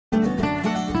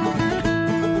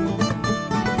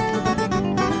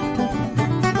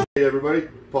everybody,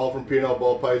 Paul from P&L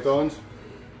Ball Pythons.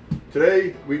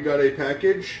 Today we got a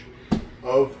package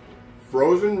of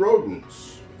frozen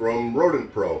rodents from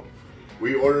Rodent Pro.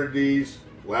 We ordered these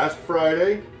last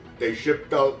Friday. They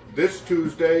shipped out this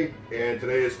Tuesday, and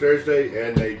today is Thursday,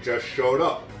 and they just showed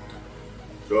up.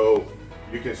 So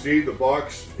you can see the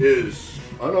box is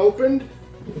unopened,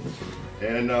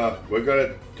 and we're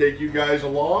gonna take you guys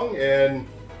along, and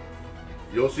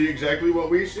you'll see exactly what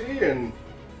we see, and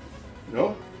you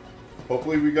know,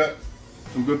 hopefully we got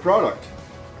some good product.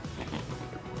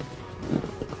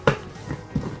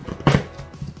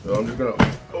 So I'm just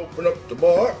gonna open up the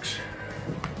box.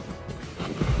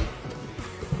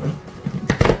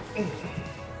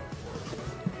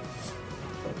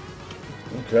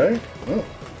 Okay, oh,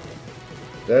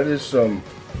 that is some,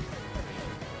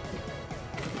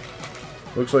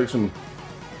 looks like some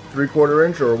 3/4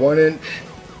 inch or 1 inch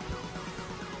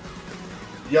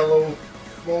yellow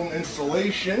foam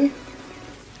insulation.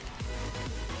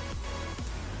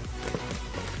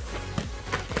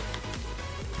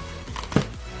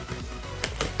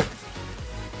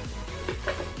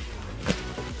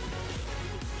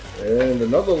 And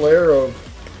another layer of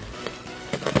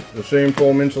the same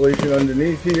foam insulation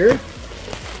underneath here.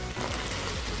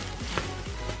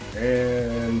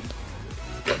 And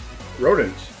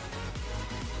rodents.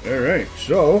 Alright,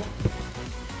 so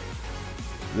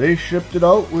they shipped it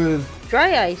out with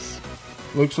dry ice.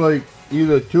 Looks like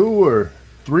either 2 or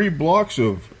 3 blocks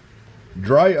of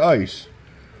dry ice.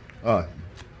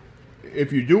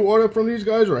 If you do order from these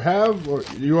guys, or have, or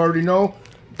you already know,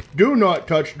 do not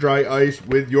touch dry ice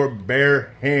with your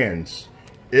bare hands.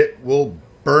 It will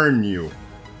burn you.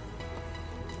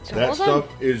 So that stuff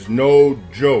is no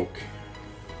joke.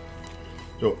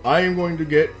 So I am going to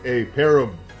get a pair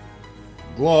of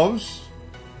gloves,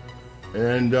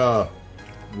 and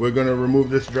we're going to remove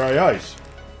this dry ice.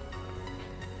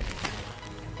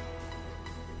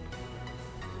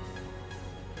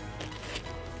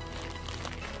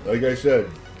 Like I said,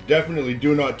 definitely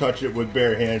do not touch it with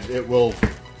bare hands. It will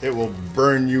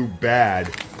burn you bad.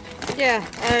 Yeah,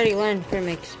 I already learned from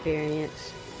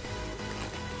experience.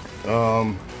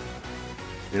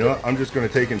 You know, I'm just going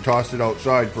to take and toss it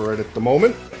outside for it at the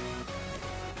moment.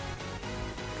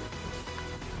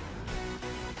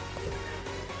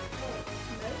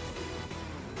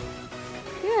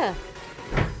 Yeah,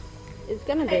 it's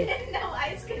gonna be. I didn't know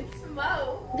ice can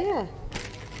smoke. Yeah.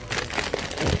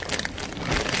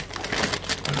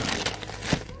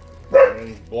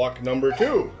 And block number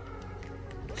 2.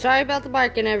 Sorry about the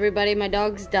barking, everybody. My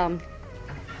dog's dumb.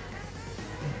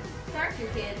 Start your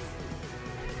kids.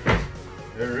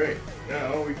 Alright,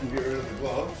 now we can get rid of the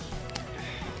gloves.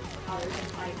 Oh, there's a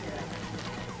fight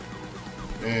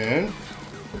there. And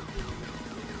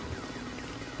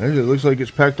as it looks like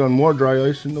it's packed on more dry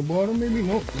ice in the bottom. Maybe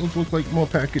no, those look like more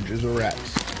packages of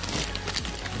rats.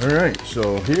 Alright,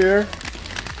 so here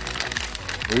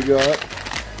we got,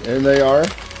 and they are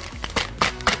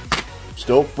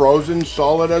still frozen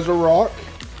solid as a rock,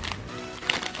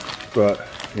 but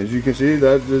as you can see,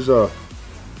 that is a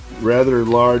rather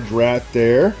large rat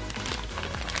there.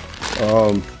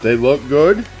 They look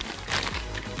good.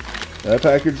 That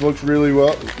package looks really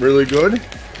good.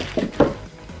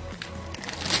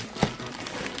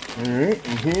 Alright,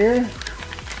 and here,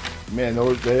 man,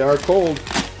 they are cold.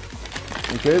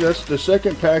 Okay, that's the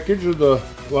second package of the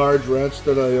large rats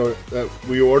that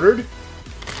we ordered.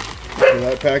 So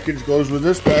that package goes with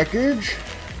this package.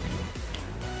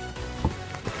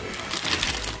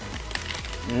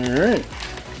 Alright.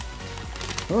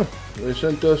 Huh, they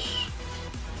sent us,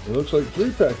 it looks like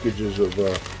 3 packages of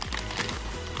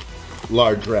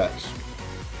large rats.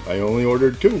 I only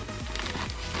ordered 2.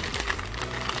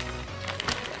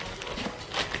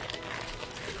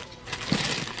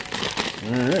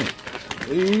 Alright,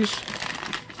 these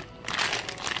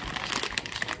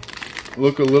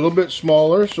look a little bit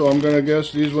smaller, so I'm gonna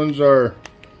guess these ones are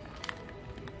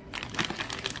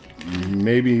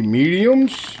maybe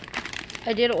mediums.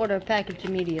 I did order a package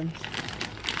of mediums.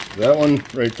 That one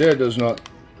right there does not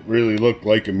really look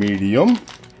like a medium,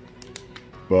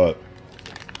 but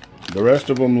the rest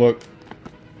of them look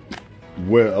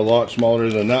a lot smaller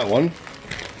than that one.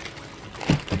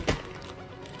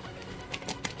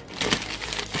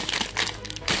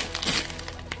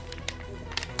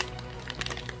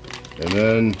 And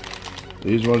then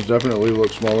these ones definitely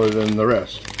look smaller than the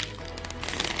rest.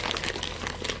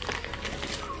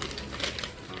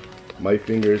 My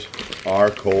fingers are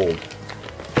cold.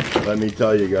 Let me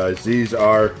tell you guys, these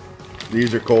are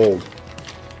cold.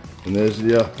 And there's,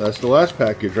 yeah, that's the last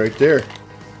package right there.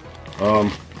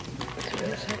 I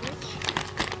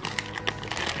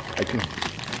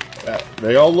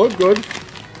They all look good.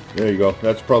 There you go.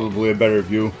 That's probably a better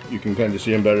view. You can kind of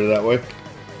see them better that way.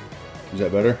 Is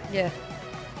that better? Yeah.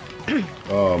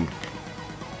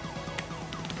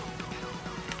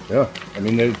 Yeah. I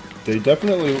mean, they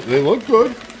definitely look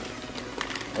good.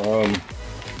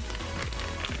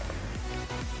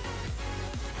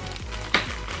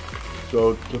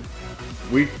 So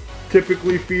we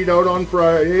typically feed out on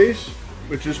Fridays,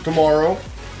 which is tomorrow.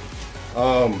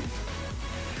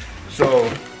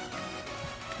 So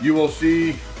you will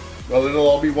see, well, it'll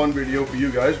all be one video for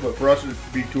you guys, but for us it'll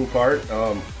be two-part.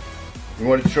 We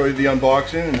wanted to show you the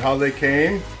unboxing and how they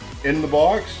came in the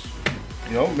box.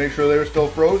 You know, make sure they were still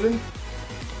frozen.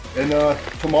 And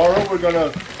tomorrow we're gonna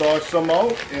thaw some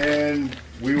out and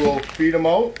we will feed them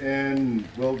out and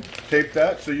we'll tape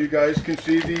that so you guys can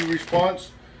see the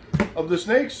response of the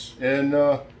snakes and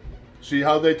see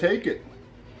how they take it.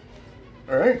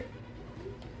 All right.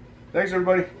 Thanks,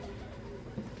 everybody.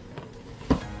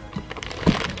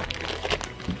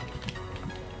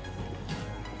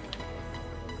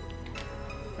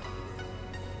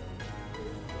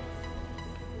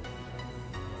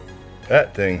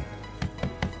 That thing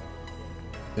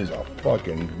is a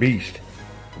fucking beast.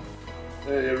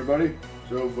 Hey everybody,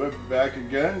 so we're back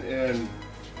again, and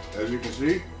as you can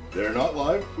see, they're not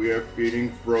live. We are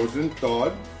feeding frozen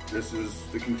thawed. This is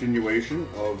the continuation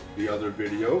of the other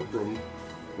video from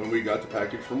when we got the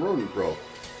package from Rodent Pro.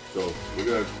 So we're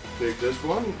gonna take this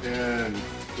one and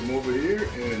come over here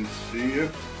and see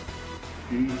if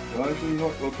he, well, actually, you know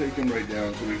what, we'll take him right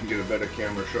down so we can get a better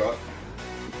camera shot.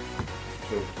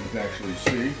 So you can actually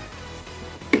see,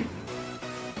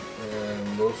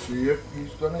 and we'll see if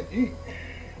he's gonna eat.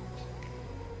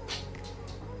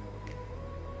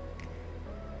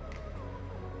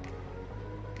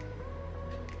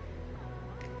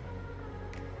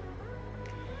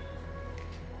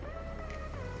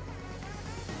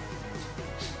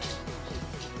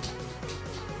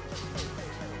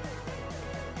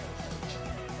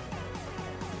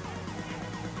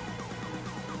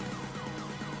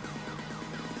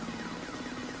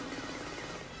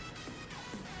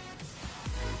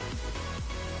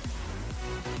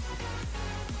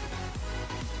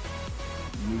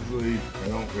 Usually I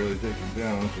don't really take him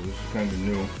down, so this is kind of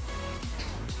new.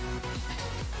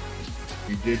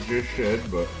 He did just shed,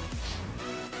 but...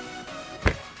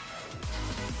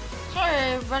 Sorry,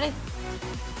 everybody.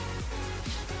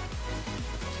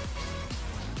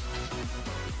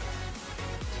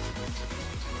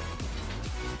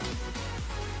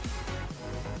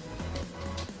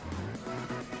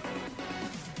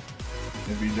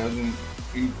 If he doesn't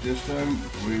eat this time,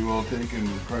 we will take and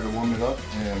try to warm it up,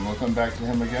 and we'll come back to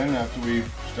him again after we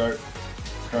start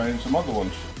trying some other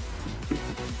ones.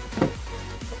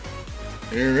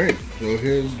 Alright, so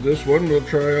here's this one. We'll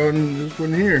try on this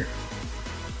one here.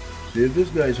 See if this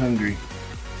guy's hungry.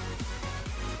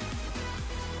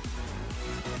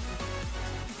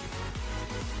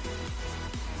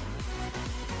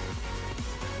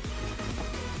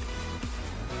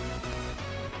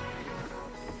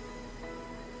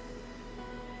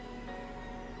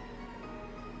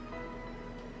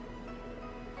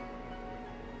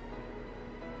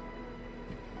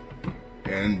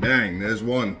 And bang, there's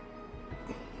one.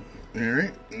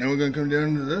 Alright, now we're going to come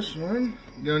down to this one,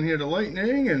 down here to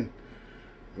Lightning, and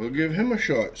we'll give him a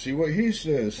shot, see what he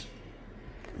says.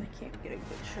 I can't get a good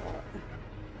shot.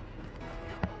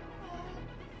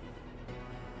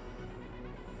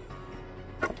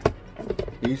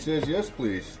 He says yes,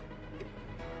 please.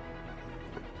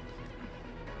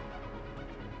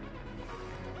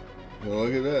 So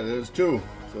look at that, there's two.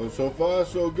 So far,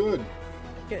 so good.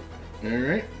 Good.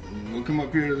 Alright, we'll come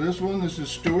up here to this one. This is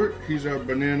Stuart. He's our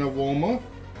banana Woma.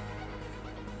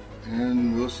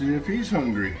 And we'll see if he's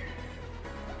hungry.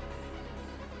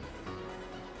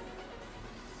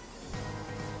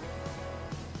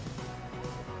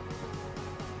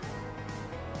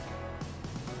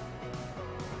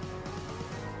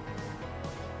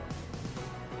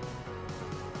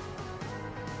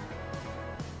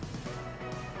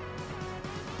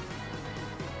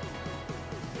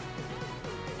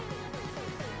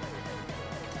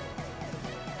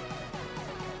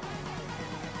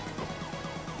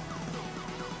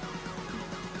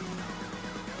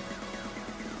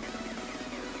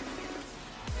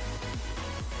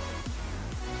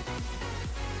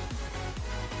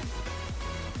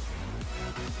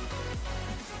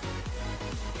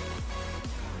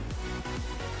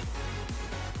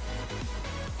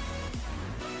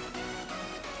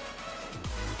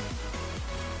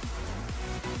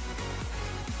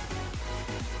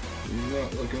 He's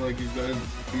not looking like he's gonna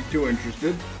be too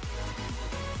interested.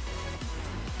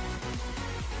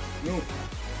 Nope.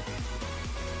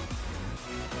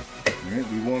 Alright,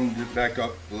 we warmed it back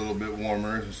up a little bit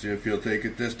warmer. Let's see if he'll take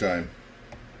it this time.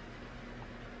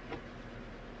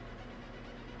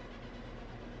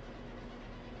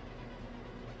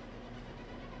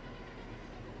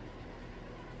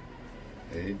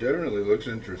 And he definitely looks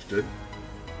interested.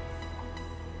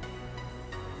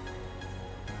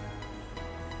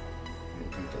 I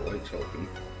don't think the light's helping.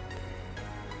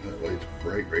 That light's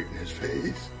bright right in his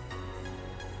face.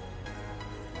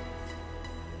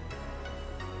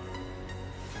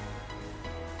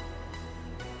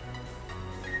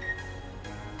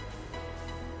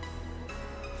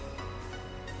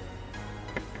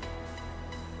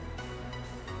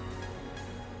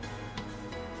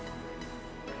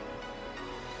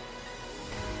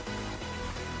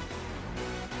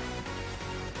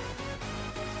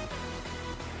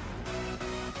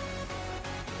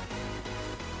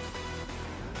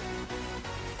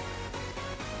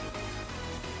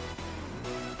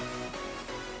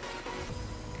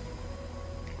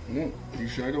 No, he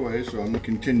shied away, so I'm going to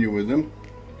continue with him.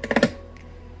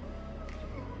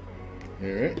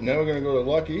 Alright, now we're going to go to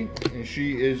Lucky, and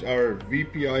she is our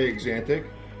VPI Exantic,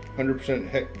 100%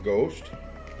 Heck Ghost.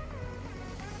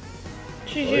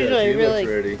 She's Oh, usually yeah, she really, looks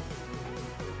ready.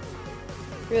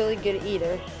 really good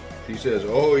eater. She says,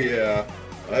 oh yeah,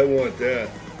 I want that.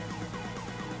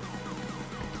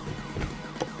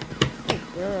 Good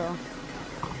girl.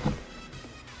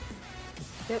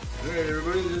 Yep. Alright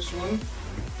everybody, this one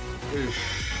is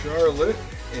Charlotte,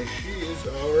 and she is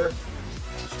our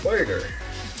spider.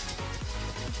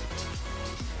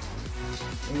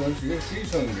 And once again,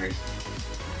 she's hungry.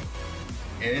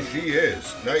 And she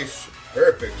is. Nice,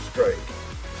 perfect strike.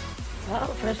 Well,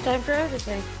 first time for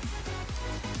everything.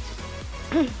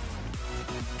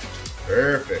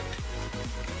 Perfect.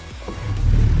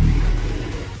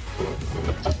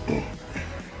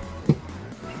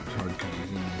 It's hard because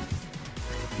he's in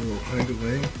a little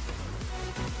hideaway.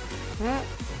 Well,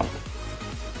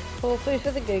 hopefully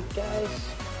for the good guys.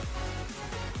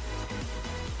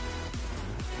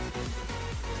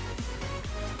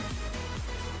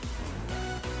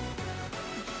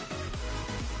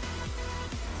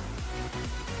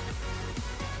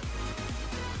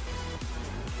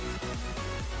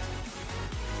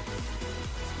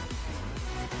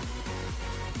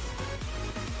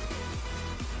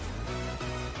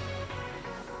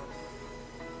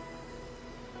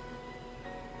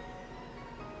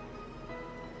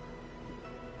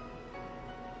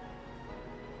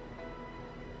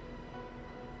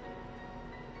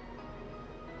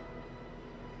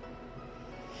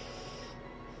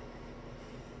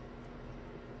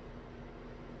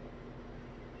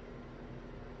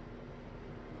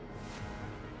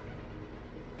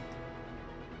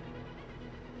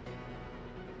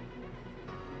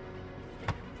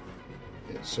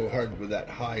 It's so hard with that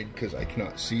hide because I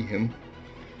cannot see him.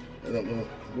 I don't know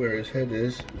where his head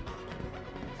is.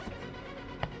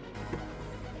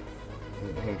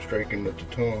 I'm striking with the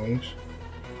tongs.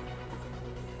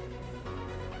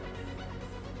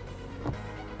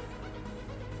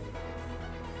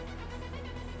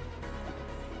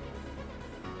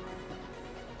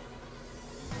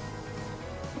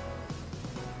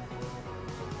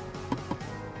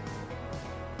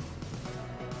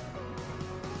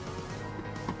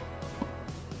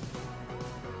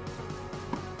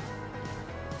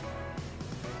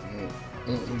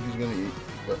 I don't think he's gonna eat,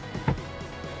 but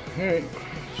alright,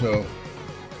 so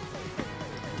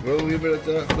we'll leave it at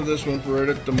that for this one for right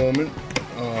at the moment.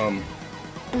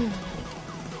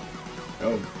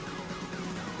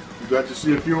 You got to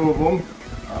see a few of them,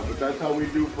 but that's how we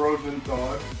do frozen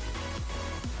thawed.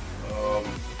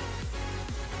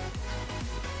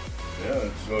 Yeah,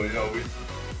 so you know, we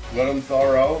let them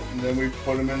thaw out, and then we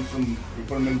put them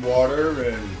in water,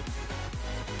 and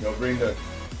you know, bring the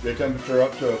temperature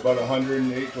up to about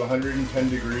 108 to 110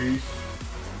 degrees.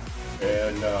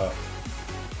 And you know,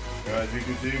 as you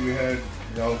can see, we had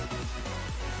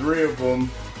 3 of them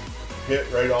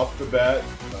hit right off the bat.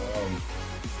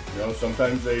 You know,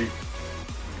 sometimes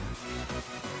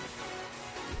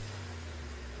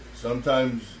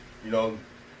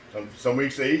some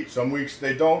weeks they eat, some weeks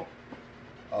they don't.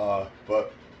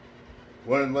 But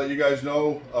wanted to let you guys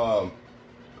know,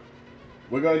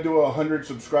 we're going to do a 100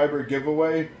 subscriber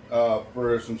giveaway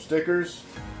for some stickers.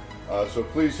 So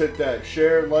please hit that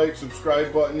share, like,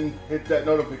 subscribe button, hit that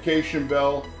notification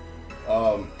bell.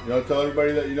 You know, tell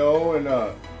everybody that you know, and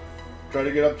try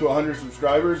to get up to 100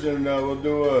 subscribers, and we'll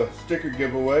do a sticker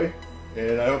giveaway.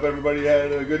 And I hope everybody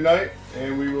had a good night,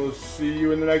 and we will see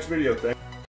you in the next video. Thanks.